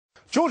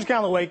George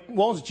Galloway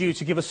was due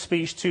to give a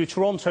speech to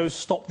Toronto's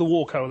Stop the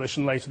War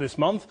coalition later this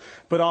month,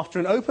 but after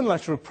an open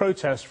letter of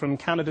protest from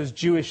Canada's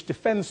Jewish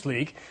Defence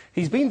League,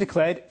 he's been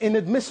declared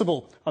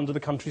inadmissible under the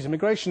country's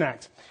Immigration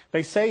Act.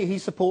 They say he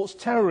supports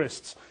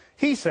terrorists.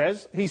 He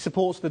says he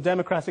supports the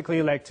democratically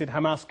elected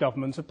Hamas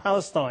government of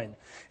Palestine.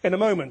 In a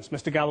moment,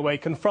 Mr. Galloway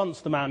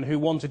confronts the man who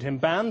wanted him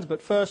banned,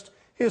 but first,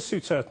 here's Sue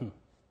Turton.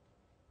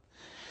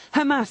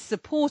 Hamas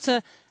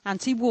supporter,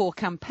 anti-war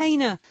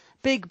campaigner,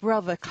 Big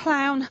Brother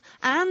clown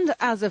and,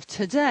 as of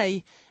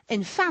today,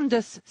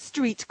 Infandus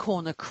street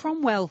corner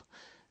Cromwell.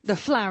 The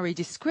flowery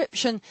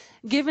description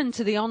given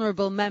to the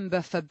Honourable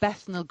Member for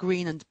Bethnal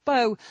Green and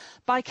Bow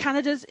by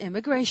Canada's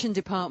Immigration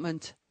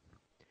Department.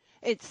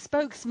 Its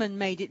spokesman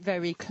made it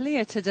very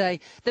clear today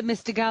that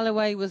Mr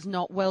Galloway was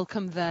not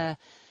welcome there.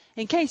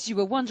 In case you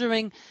were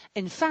wondering,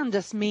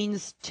 Infandus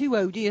means too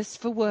odious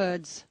for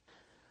words.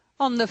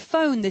 On the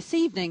phone this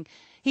evening,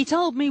 he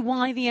told me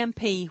why the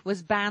MP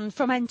was banned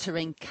from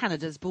entering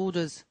Canada's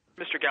borders.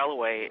 Mr.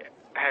 Galloway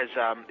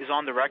is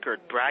on the record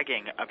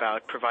bragging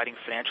about providing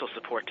financial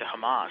support to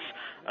Hamas,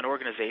 an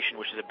organization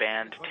which is a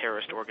banned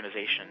terrorist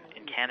organization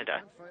in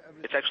Canada.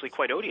 It's actually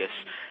quite odious,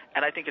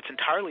 and I think it's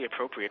entirely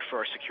appropriate for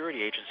our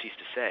security agencies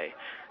to say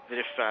that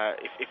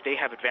if they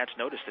have advance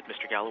notice that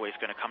Mr. Galloway is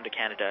going to come to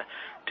Canada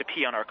to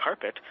pee on our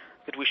carpet,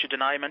 that we should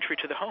deny him entry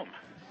to the home.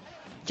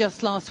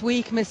 Just last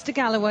week, Mr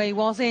Galloway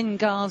was in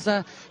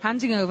Gaza,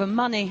 handing over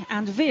money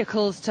and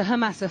vehicles to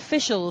Hamas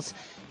officials.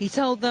 He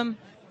told them,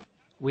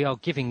 "We are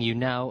giving you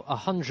now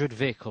 100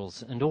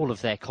 vehicles and all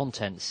of their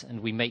contents,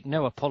 and we make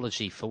no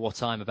apology for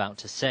what I'm about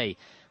to say.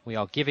 We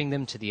are giving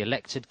them to the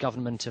elected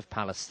government of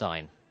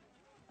Palestine."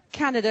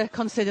 Canada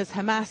considers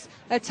Hamas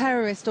a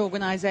terrorist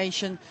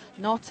organisation,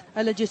 not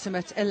a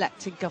legitimate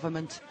elected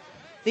government.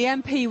 The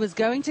MP was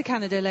going to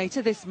Canada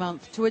later this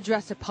month to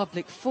address a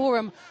public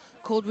forum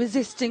called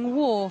Resisting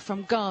War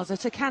from Gaza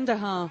to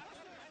Kandahar.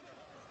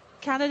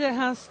 Canada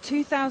has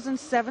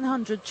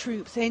 2,700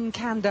 troops in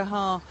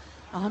Kandahar.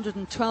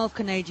 112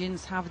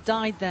 Canadians have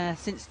died there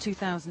since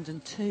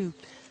 2002.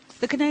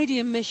 The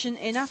Canadian mission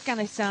in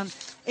Afghanistan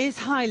is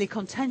highly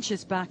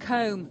contentious back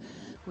home,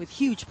 with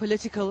huge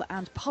political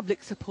and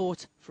public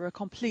support for a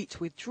complete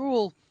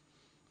withdrawal.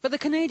 But the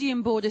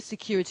Canadian Border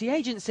Security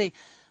Agency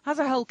has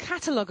a whole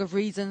catalogue of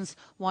reasons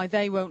why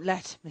they won't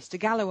let Mr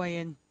Galloway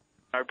in.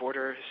 Our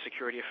border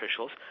security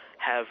officials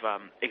have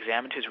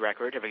examined his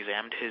record, have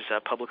examined his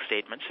public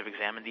statements, have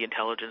examined the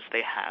intelligence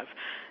they have,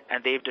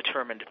 and they've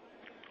determined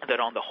that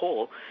on the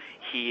whole,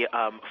 he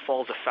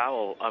falls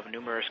afoul of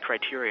numerous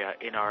criteria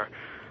in our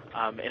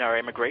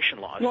immigration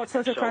laws. What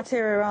sort of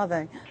criteria are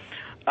they?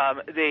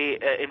 They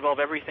involve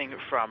everything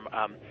from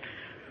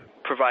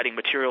providing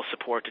material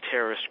support to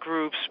terrorist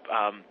groups,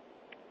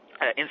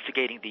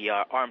 instigating the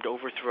armed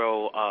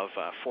overthrow of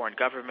foreign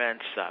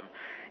governments,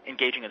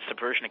 engaging in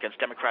subversion against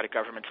democratic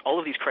governments. All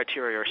of these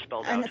criteria are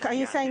spelled out. And are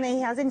you saying that he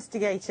has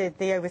instigated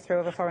the overthrow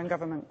of a foreign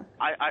government?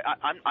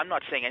 I'm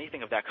not saying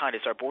anything of that kind.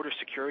 It's our border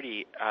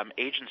security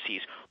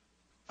agencies.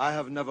 I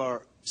have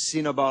never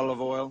seen a barrel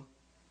of oil,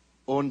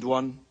 owned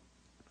one,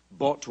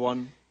 bought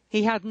one.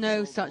 He had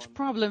no such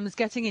problems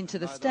getting into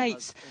the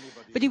States,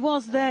 but he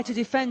was there to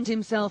defend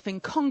himself in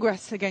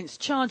Congress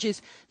against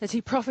charges that he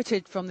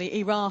profited from the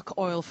Iraq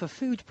Oil for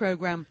Food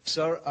programme.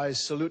 Sir, I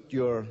salute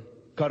your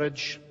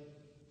courage,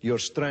 your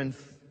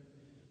strength,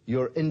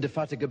 your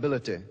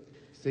indefatigability.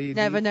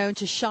 Never known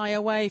to shy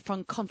away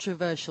from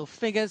controversial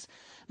figures,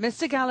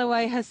 Mr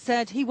Galloway has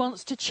said he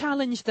wants to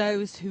challenge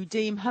those who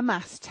deem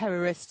Hamas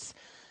terrorists,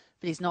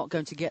 but he's not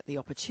going to get the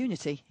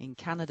opportunity in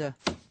Canada.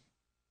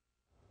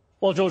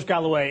 Well, George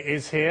Galloway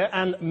is here,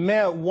 and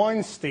Mayor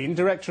Weinstein,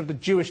 director of the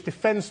Jewish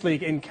Defence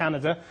League in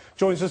Canada,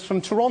 joins us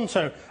from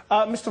Toronto.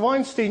 Mr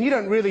Weinstein, you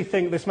don't really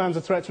think this man's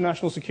a threat to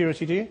national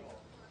security, do you?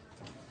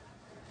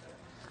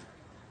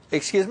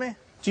 Excuse me?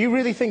 Do you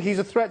really think he's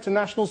a threat to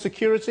national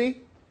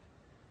security?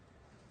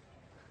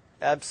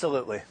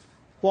 Absolutely.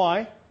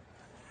 Why?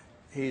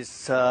 He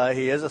is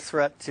a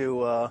threat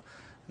to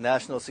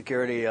national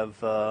security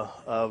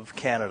of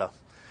Canada.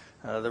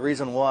 The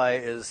reason why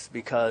is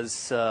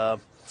because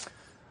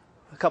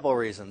a couple of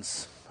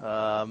reasons.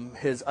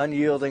 His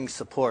unyielding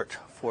support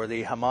for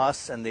the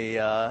Hamas and the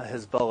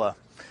Hezbollah.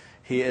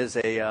 He is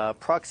a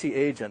proxy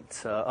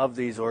agent of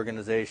these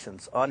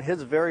organizations. On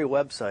his very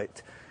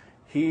website,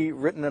 he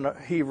wrote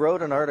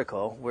an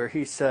article where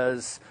he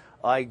says,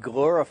 "I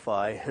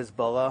glorify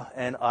Hezbollah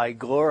and I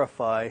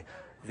glorify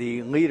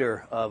the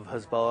leader of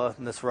Hezbollah,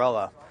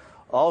 Nasrallah."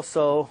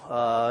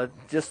 Also,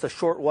 just a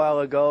short while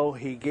ago,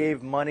 he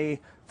gave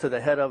money to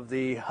the head of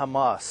the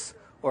Hamas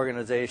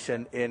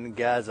organization in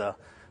Gaza.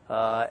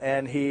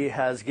 And he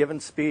has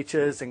given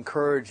speeches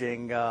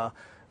encouraging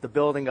the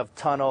building of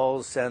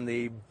tunnels and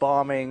the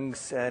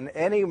bombings, and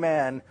any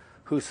man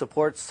who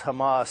supports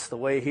Hamas the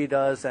way he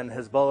does and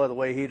Hezbollah the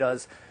way he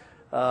does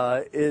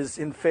is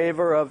in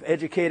favor of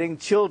educating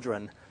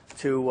children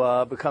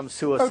to become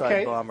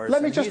suicide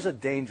bombers. He's a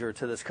danger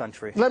to this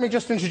country. Let me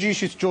just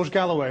introduce you to George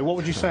Galloway. What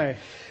would you say?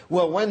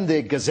 Well, when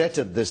they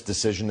gazetted this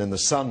decision in The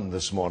Sun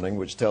this morning,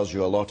 which tells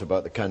you a lot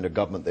about the kind of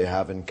government they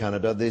have in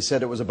Canada, they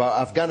said it was about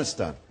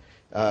Afghanistan.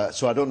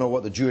 So I don't know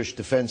what the Jewish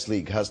Defence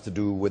League has to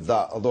do with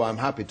that, although I'm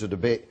happy to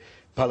debate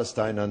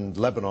Palestine and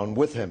Lebanon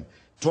with him.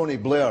 Tony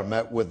Blair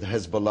met with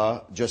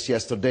Hezbollah just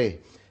yesterday.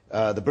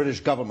 The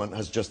British government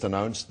has just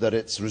announced that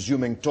it's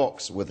resuming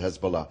talks with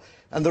Hezbollah.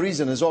 And the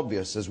reason is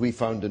obvious, as we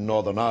found in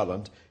Northern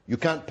Ireland. You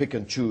can't pick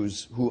and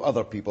choose who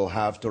other people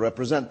have to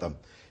represent them.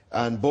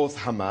 And both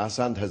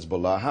Hamas and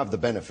Hezbollah have the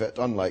benefit,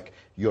 unlike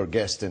your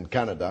guest in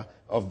Canada,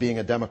 of being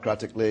a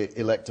democratically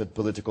elected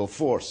political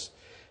force.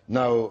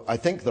 Now, I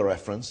think the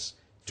reference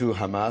to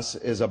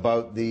Hamas is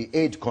about the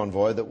aid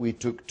convoy that we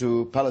took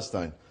to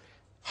Palestine.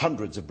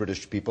 Hundreds of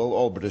British people,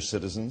 all British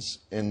citizens,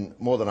 in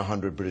more than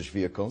 100 British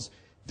vehicles,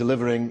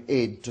 delivering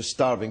aid to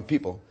starving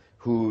people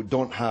who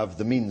don't have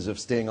the means of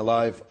staying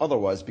alive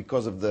otherwise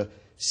because of the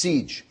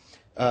siege.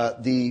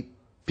 The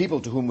people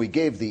to whom we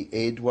gave the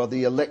aid were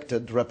the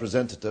elected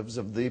representatives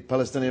of the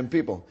Palestinian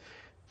people.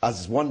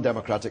 As one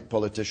democratic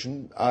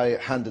politician, I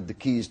handed the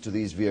keys to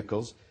these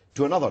vehicles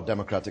to another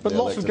democratically elected politician.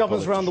 But lots of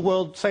governments around the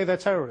world say they're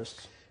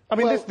terrorists. I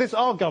mean, well, this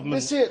our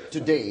government. They say it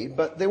today,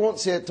 but they won't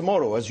say it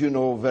tomorrow, as you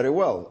know very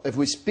well. If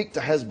we speak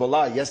to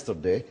Hezbollah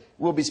yesterday,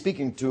 we'll be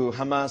speaking to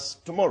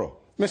Hamas tomorrow.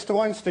 Mr.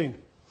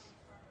 Weinstein.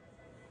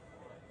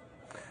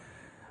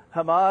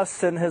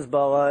 Hamas and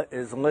Hezbollah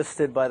is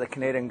listed by the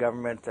Canadian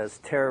government as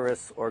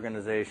terrorist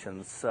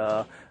organizations.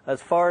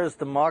 As far as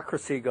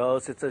democracy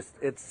goes,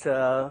 it's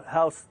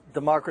how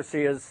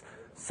democracy is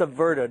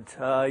subverted.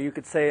 You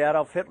could say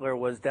Adolf Hitler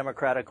was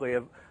democratically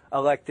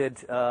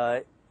elected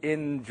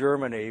in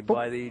Germany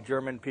by the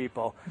German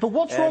people. But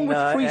what's wrong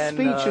with free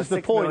speech is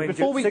the point.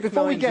 Before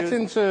we get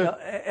into...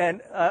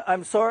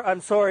 I'm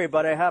sorry,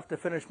 but I have to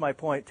finish my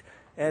point.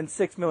 And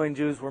 6 million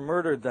Jews were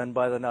murdered then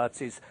by the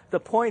Nazis. The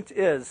point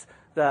is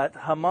that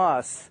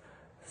Hamas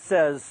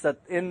says that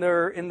in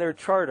their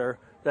charter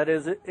that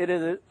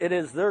it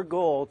is their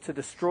goal to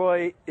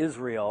destroy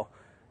Israel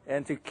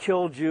and to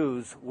kill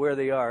Jews where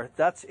they are.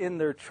 That's in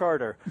their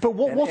charter. But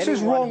what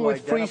is wrong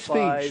with free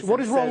speech? What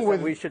is wrong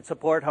with... We should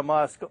support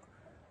Hamas.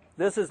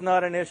 This is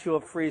not an issue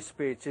of free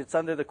speech. It's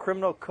under the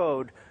criminal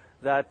code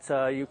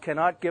that you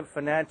cannot give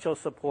financial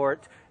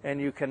support and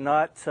you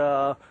cannot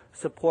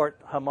support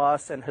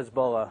Hamas and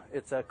Hezbollah.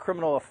 It's a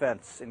criminal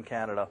offense in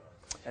Canada.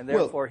 And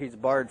therefore, he's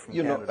barred from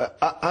Canada.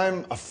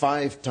 I'm a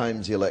 5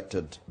 times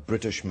elected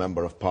British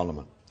Member of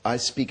Parliament. I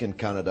speak in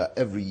Canada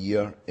every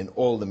year in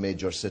all the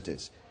major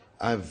cities.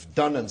 I've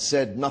done and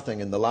said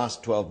nothing in the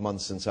last 12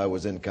 months since I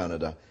was in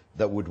Canada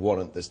that would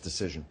warrant this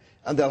decision.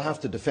 And they'll have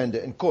to defend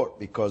it in court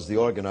because the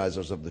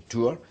organisers of the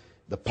tour,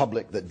 the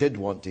public that did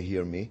want to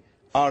hear me,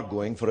 are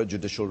going for a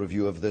judicial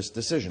review of this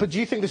decision. But do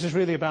you think this is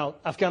really about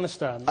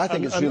Afghanistan? I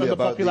think it's really the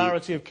about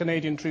popularity of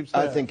Canadian troops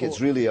there? I think it's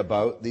really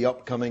about the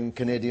upcoming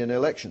Canadian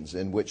elections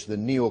in which the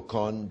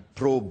neocon,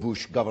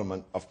 pro-Bush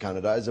government of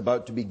Canada is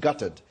about to be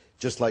gutted,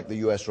 just like the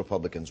US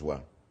Republicans were.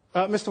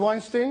 Mr.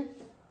 Weinstein?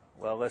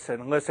 Well,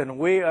 listen,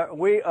 we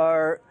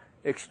are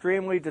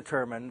extremely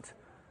determined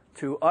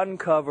to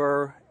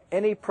uncover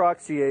any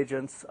proxy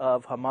agents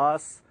of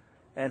Hamas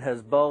and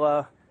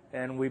Hezbollah,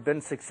 and we've been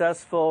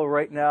successful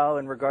right now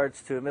in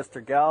regards to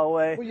Mr.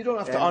 Galloway. Well, you don't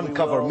have to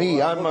uncover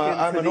me. I'm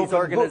an open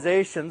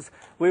organizations. Book.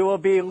 We will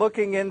be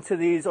looking into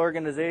these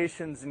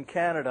organizations in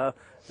Canada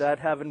that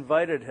have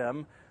invited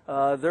him.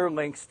 Their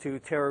links to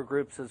terror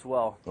groups as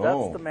well.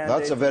 That's the mandate.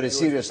 That's a very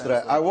serious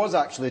threat. I was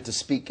actually to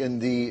speak in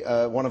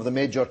one of the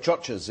major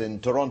churches in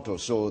Toronto,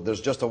 so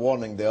there's just a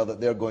warning there that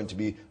they're going to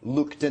be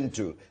looked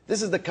into.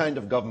 This is the kind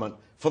of government,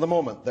 for the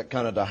moment, that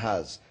Canada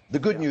has. The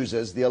good news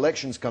is the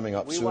election's coming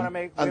up soon,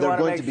 and they're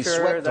going to be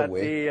swept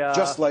away,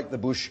 just like the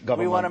Bush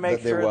government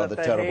that they were the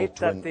terrible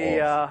twin of. We want to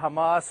make sure that the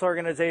Hamas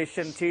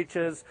organization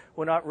teaches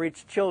will not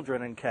reach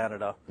children in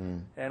Canada.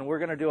 And we're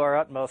going to do our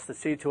utmost to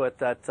see to it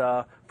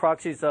that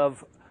proxies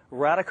of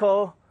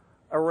radical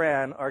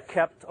Iran are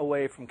kept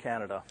away from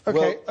Canada.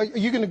 Okay, are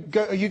you going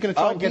to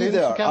try and get into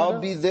Canada? I'll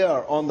be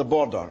there on the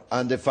border,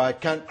 and if I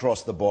can't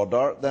cross the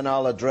border, then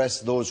I'll address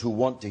those who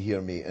want to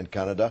hear me in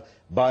Canada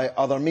by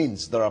other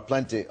means. There are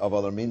plenty of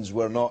other means.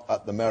 We're not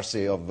at the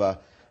mercy of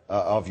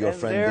your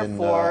friend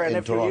in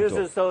if Toronto. He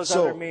uses those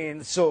other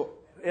means,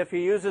 if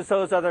he uses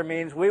those other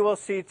means, we will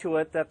see to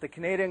it that the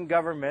Canadian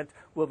government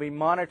will be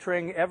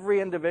monitoring every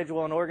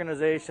individual and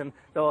organization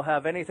that will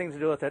have anything to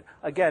do with it.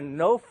 Again,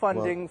 no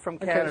funding from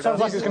Canada. It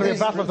sounds like it's going to be a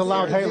battle of the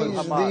loud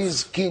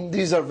hailers.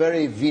 These are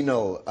very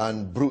venal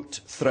and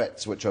brute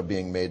threats which are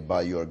being made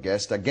by your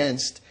guest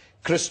against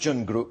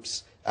Christian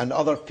groups and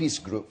other peace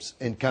groups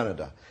in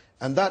Canada.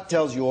 And that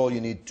tells you all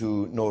you need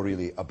to know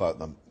really about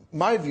them.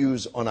 My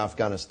views on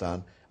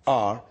Afghanistan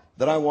are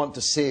that I want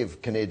to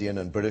save Canadian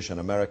and British and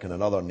American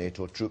and other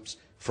NATO troops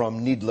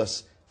from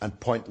needless and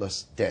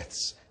pointless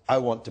deaths. I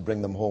want to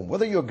bring them home.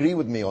 Whether you agree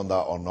with me on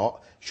that or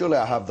not, surely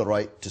I have the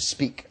right to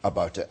speak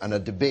about it, and a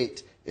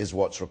debate is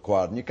what's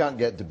required. And you can't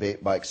get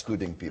debate by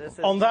excluding people.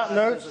 On that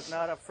note... This is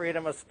not a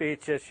freedom of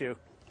speech issue.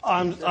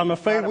 I'm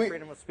afraid not a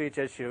freedom of speech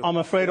issue. I'm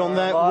afraid on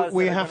that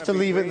we have to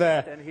leave it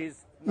there.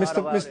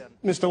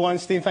 Mr.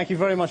 Weinstein, thank you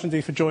very much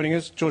indeed for joining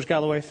us. George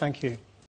Galloway, thank you.